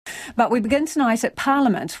But we begin tonight at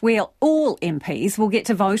Parliament, where all MPs will get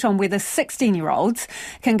to vote on whether 16-year-olds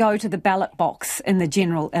can go to the ballot box in the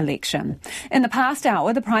general election. In the past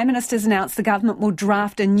hour, the Prime Minister's announced the government will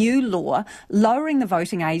draft a new law lowering the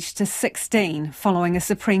voting age to 16 following a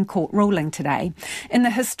Supreme Court ruling today. In the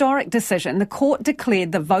historic decision, the court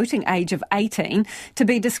declared the voting age of 18 to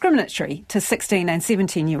be discriminatory to 16 and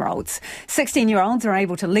 17-year-olds. 16-year-olds are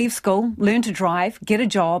able to leave school, learn to drive, get a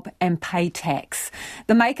job and pay tax.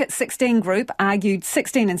 The Make It 16 group argued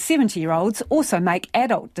 16 and 17-year-olds also make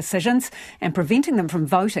adult decisions, and preventing them from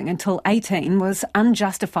voting until 18 was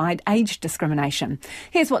unjustified age discrimination.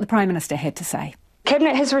 Here's what the Prime Minister had to say.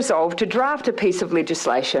 Cabinet has resolved to draft a piece of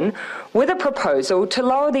legislation with a proposal to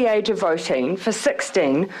lower the age of voting for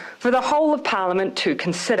 16 for the whole of Parliament to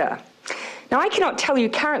consider. Now, I cannot tell you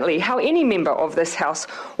currently how any member of this House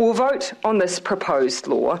will vote on this proposed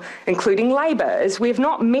law, including Labour, as we have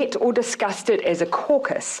not met or discussed it as a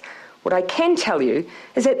caucus. What I can tell you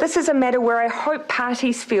is that this is a matter where I hope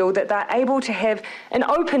parties feel that they're able to have an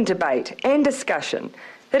open debate and discussion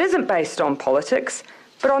that isn't based on politics,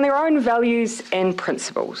 but on their own values and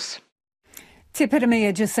principles. Te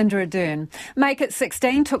Piramia Jacinda Ardern. Make It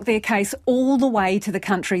 16 took their case all the way to the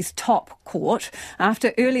country's top court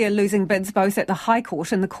after earlier losing bids both at the High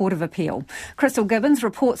Court and the Court of Appeal. Crystal Gibbons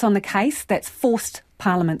reports on the case that's forced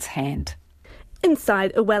Parliament's hand.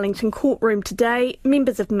 Inside a Wellington courtroom today,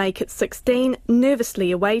 members of Make It 16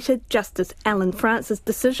 nervously awaited Justice Alan France's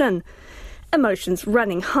decision. Emotions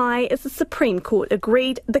running high as the Supreme Court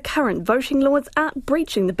agreed the current voting laws are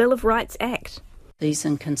breaching the Bill of Rights Act. These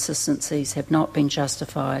inconsistencies have not been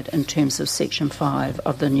justified in terms of Section 5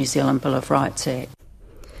 of the New Zealand Bill of Rights Act.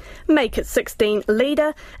 Make It 16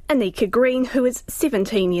 leader Anika Green, who is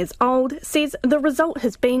 17 years old, says the result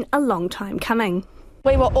has been a long time coming.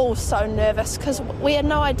 We were all so nervous because we had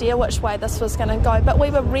no idea which way this was going to go, but we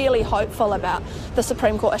were really hopeful about the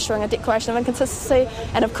Supreme Court issuing a declaration of inconsistency.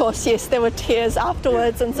 And of course, yes, there were tears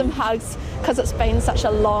afterwards and some hugs because it's been such a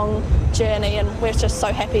long journey and we're just so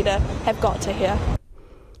happy to have got to here.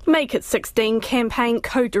 Make It 16 campaign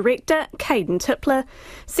co-director Caden Tippler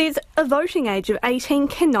says a voting age of 18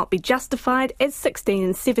 cannot be justified as 16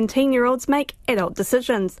 and 17-year-olds make adult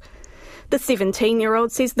decisions. The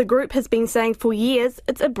 17-year-old says the group has been saying for years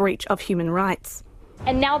it's a breach of human rights.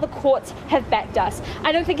 And now the courts have backed us.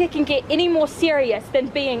 I don't think it can get any more serious than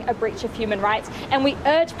being a breach of human rights, and we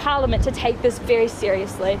urge Parliament to take this very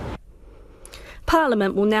seriously.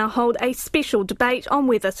 Parliament will now hold a special debate on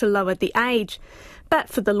whether to lower the age. But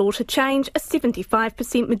for the law to change, a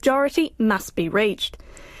 75% majority must be reached.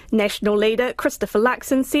 National leader Christopher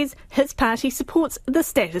Luxon says his party supports the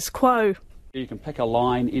status quo. You can pick a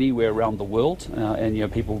line anywhere around the world,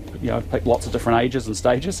 and people pick lots of different ages and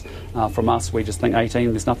stages. From us, we just think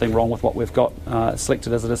 18. There's nothing wrong with what we've got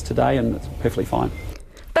selected as it is today, and it's perfectly fine.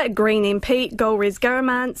 But Green MP Golriz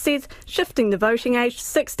Garaman says shifting the voting age to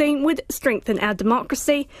 16 would strengthen our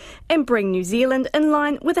democracy and bring New Zealand in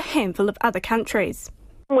line with a handful of other countries.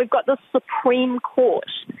 We've got the Supreme Court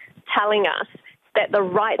telling us that the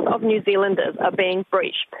rights of New Zealanders are being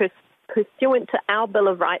breached pursuant to our Bill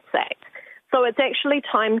of Rights Act. So it's actually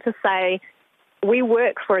time to say we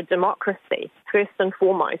work for a democracy first and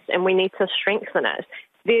foremost, and we need to strengthen it.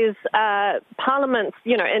 There's parliaments,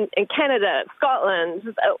 in Canada, Scotland,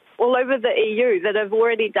 all over the EU that have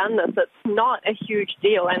already done this. It's not a huge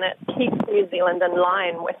deal, and it keeps New Zealand in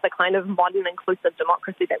line with the kind of modern, inclusive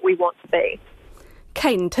democracy that we want to be.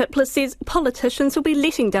 Caden Tippler says politicians will be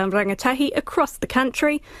letting down rangatahi across the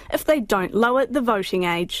country if they don't lower the voting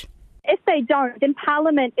age. If they don't, then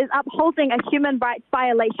Parliament is upholding a human rights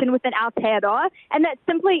violation within Aotearoa, and that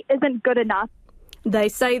simply isn't good enough. They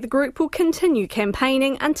say the group will continue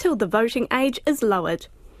campaigning until the voting age is lowered.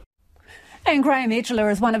 And Graham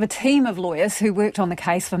Edgeler is one of a team of lawyers who worked on the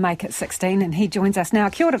case for Make It 16, and he joins us now.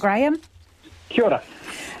 Kia ora, Graham. Kia ora.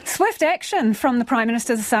 Swift action from the Prime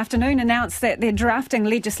Minister this afternoon announced that they're drafting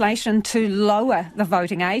legislation to lower the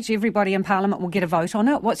voting age. Everybody in Parliament will get a vote on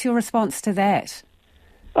it. What's your response to that?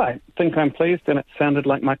 I think I'm pleased, and it sounded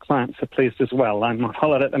like my clients are pleased as well. I'm on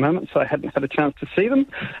holiday at the moment, so I hadn't had a chance to see them.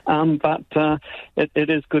 But it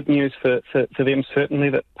is good news for them, certainly,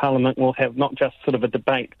 that Parliament will have not just sort of a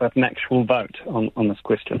debate, but an actual vote on this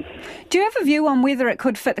question. Do you have a view on whether it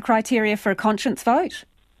could fit the criteria for a conscience vote?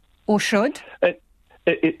 Or should?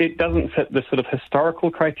 It doesn't fit the sort of historical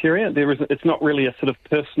criteria. It's not really a sort of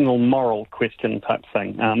personal moral question type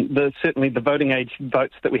thing. Certainly the voting age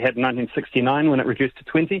votes that we had in 1969 when it reduced to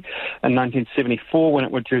 20, and 1974 when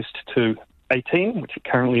it reduced to 18, which it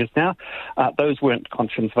currently is now, those weren't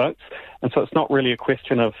conscience votes. And so it's not really a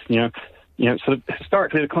question of, sort of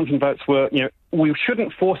historically the conscience votes were, we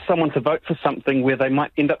shouldn't force someone to vote for something where they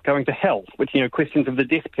might end up going to hell, which, questions of the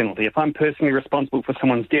death penalty. If I'm personally responsible for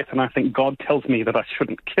someone's death and I think God tells me that I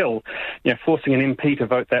shouldn't kill, forcing an MP to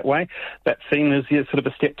vote that way, that's seen as sort of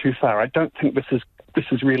a step too far. I don't think this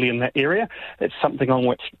is really in that area. It's something on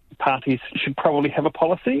which parties should probably have a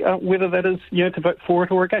policy, whether that is, to vote for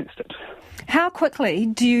it or against it. How quickly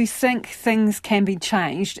do you think things can be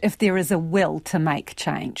changed if there is a will to make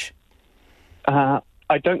change?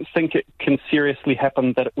 I don't think it can seriously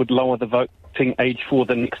happen that it would lower the voting age for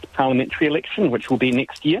the next parliamentary election, which will be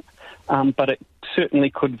next year. But it certainly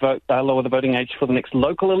could lower the voting age for the next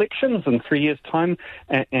local elections in 3 years' time,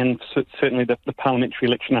 and certainly the parliamentary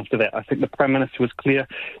election after that. I think the Prime Minister was clear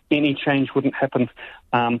any change wouldn't happen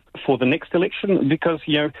for the next election because,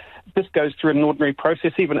 this goes through an ordinary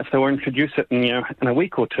process. Even if they will introduce it in a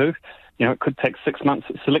week or two, it could take 6 months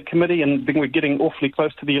at Select Committee, and then we're getting awfully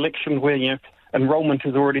close to the election where, enrolment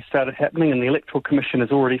has already started happening and the Electoral Commission has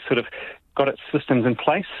already sort of got its systems in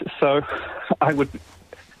place. So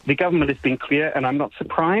the government has been clear, and I'm not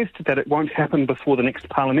surprised that it won't happen before the next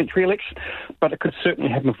parliamentary election, but it could certainly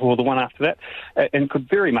happen before the one after that, and could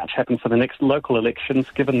very much happen for the next local elections,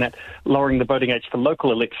 given that lowering the voting age for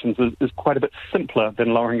local elections is quite a bit simpler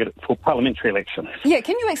than lowering it for parliamentary elections. Yeah,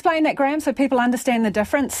 can you explain that, Graham, so people understand the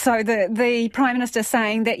difference? So the Prime Minister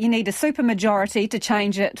saying that you need a supermajority to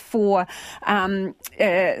change it for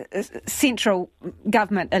central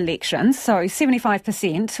government elections, so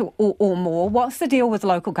 75% or more. What's the deal with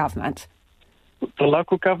local government? The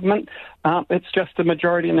local government, it's just a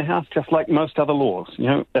majority in the House, just like most other laws.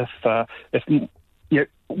 If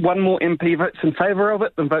one more MP votes in favour of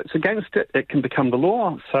it than votes against it, it can become the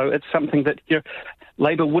law. So it's something that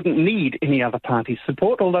Labour wouldn't need any other party's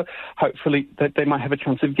support, although hopefully they might have a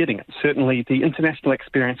chance of getting it. Certainly the international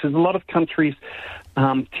experiences, a lot of countries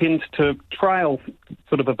tend to trial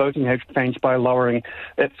sort of a voting age change by lowering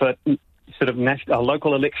it for sort of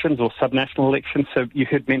local elections or subnational elections. So you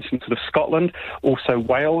heard mention sort of Scotland. Also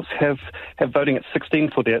Wales have voting at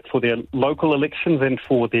 16 for their local elections and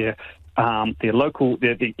for their local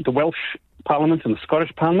the Welsh Parliament and the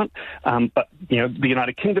Scottish Parliament, but the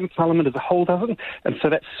United Kingdom Parliament as a whole doesn't, and so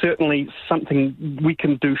that's certainly something we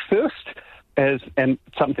can do first, and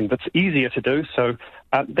something that's easier to do. So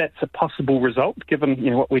that's a possible result, given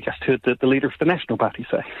what we just heard the leader of the National Party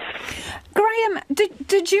say. Graham,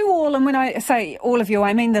 did you all, and when I say all of you,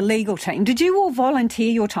 I mean the legal team, did you all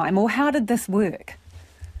volunteer your time, or how did this work?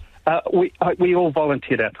 We all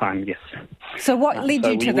volunteered our time, yes. So what led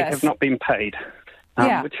you to this? We have not been paid.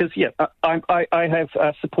 Yeah. Which is, I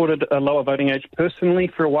have supported a lower voting age personally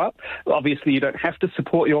for a while. Obviously, you don't have to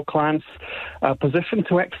support your client's position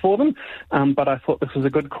to act for them, but I thought this was a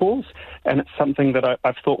good cause, and it's something that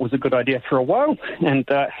I've thought was a good idea for a while, and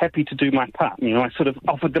happy to do my part. I sort of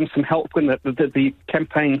offered them some help when the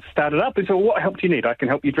campaign started up. They said, well, what help do you need? I can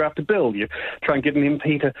help you draft a bill. You try and get an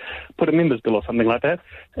MP to put a member's bill or something like that.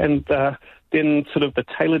 And then sort of the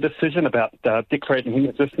Taylor decision about declaring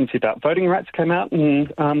inconsistency about voting rights came out,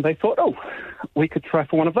 and they thought, we could try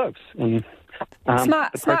for one of those. And,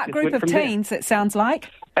 smart group of teens, it sounds like.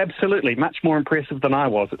 Absolutely. Much more impressive than I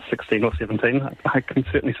was at 16 or 17. I can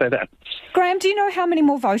certainly say that. Graham, do you know how many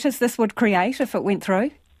more voters this would create if it went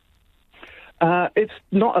through? It's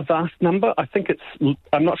not a vast number. I think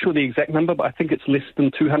I'm not sure the exact number, but I think it's less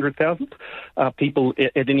than 200,000 people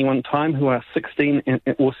at any one time who are 16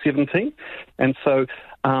 or 17. And so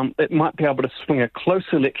it might be able to swing a close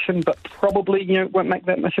election, but probably won't make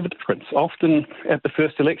that much of a difference. Often at the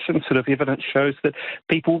first election, sort of evidence shows that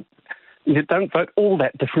people don't vote all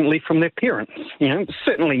that differently from their parents.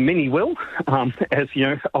 Certainly many will, as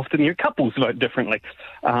often couples vote differently.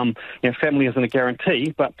 Family isn't a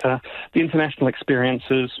guarantee, but the international experience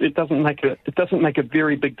is it doesn't make a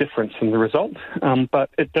very big difference in the result,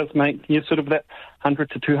 but it does make sort of that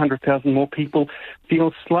 100 to 200,000 more people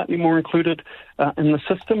feel slightly more included in the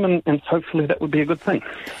system, and hopefully that would be a good thing.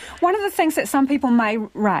 One of the things that some people may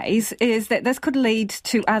raise is that this could lead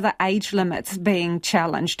to other age limits being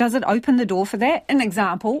challenged. Does it open the door for that? An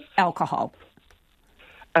example, alcohol.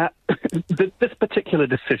 This particular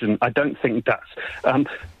decision, I don't think does.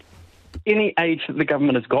 Any age that the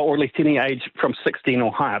government has got, or at least any age from 16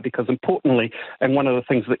 or higher, because importantly, and one of the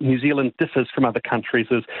things that New Zealand differs from other countries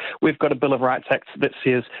is we've got a Bill of Rights Act that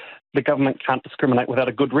says the government can't discriminate without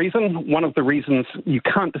a good reason. One of the reasons you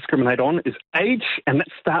can't discriminate on is age, and that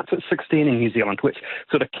starts at 16 in New Zealand, which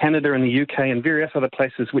sort of Canada and the UK and various other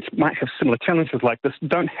places which might have similar challenges like this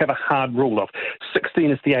don't have a hard rule of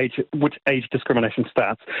 16 is the age at which age discrimination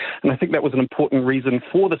starts. And I think that was an important reason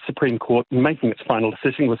for the Supreme Court in making its final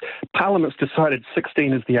decision was Parliament's decided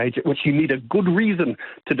 16 is the age at which you need a good reason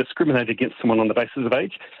to discriminate against someone on the basis of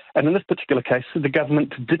age. And in this particular case, the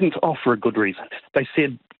government didn't offer a good reason. They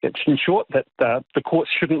said, in short, that the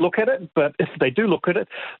courts shouldn't look at it, but if they do look at it,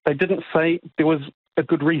 they didn't say there was a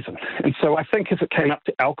good reason. And so I think if it came up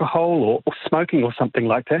to alcohol or smoking or something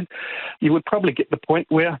like that, you would probably get the point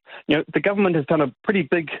where, the government has done a pretty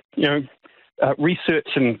big, research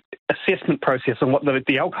and assessment process on what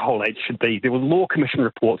the alcohol age should be. There were law commission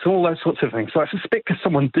reports and all those sorts of things. So I suspect if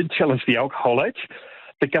someone did challenge the alcohol age,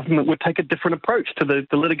 the government would take a different approach to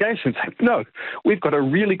the litigation. Say, no, we've got a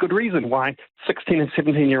really good reason why 16 and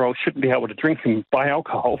 17-year-olds shouldn't be able to drink and buy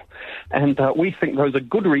alcohol. And we think those are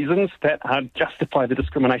good reasons that justify the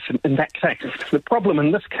discrimination in that case. The problem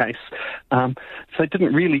in this case, they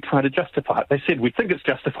didn't really try to justify it. They said, we think it's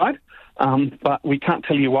justified, but we can't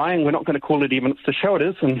tell you why, and we're not going to call it evidence to show it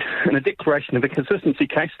is. And in a declaration of a consistency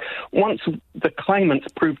case, once the claimants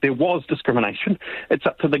proved there was discrimination, it's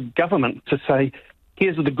up to the government to say,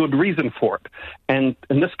 here's the good reason for it. And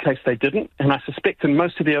in this case, they didn't. And I suspect in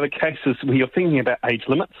most of the other cases where you're thinking about age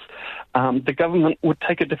limits, the government would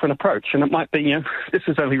take a different approach. And it might be, this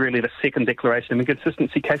is only really the second declaration of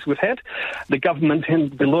inconsistency case we've had. The government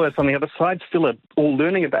and the lawyers on the other side still are all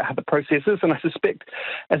learning about how the process is. And I suspect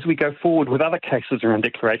as we go forward with other cases around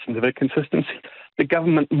declarations of inconsistency, the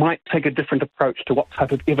government might take a different approach to what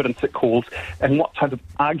type of evidence it calls and what type of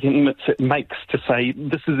arguments it makes to say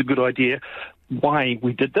this is a good idea, why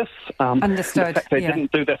we did this. Understood. The fact they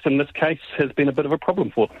didn't do this in this case has been a bit of a problem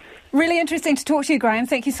for them. Really interesting to talk to you, Graham.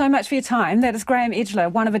 Thank you so much for your time. That is Graham Edgeler,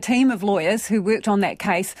 one of a team of lawyers who worked on that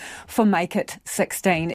case for Make It 16.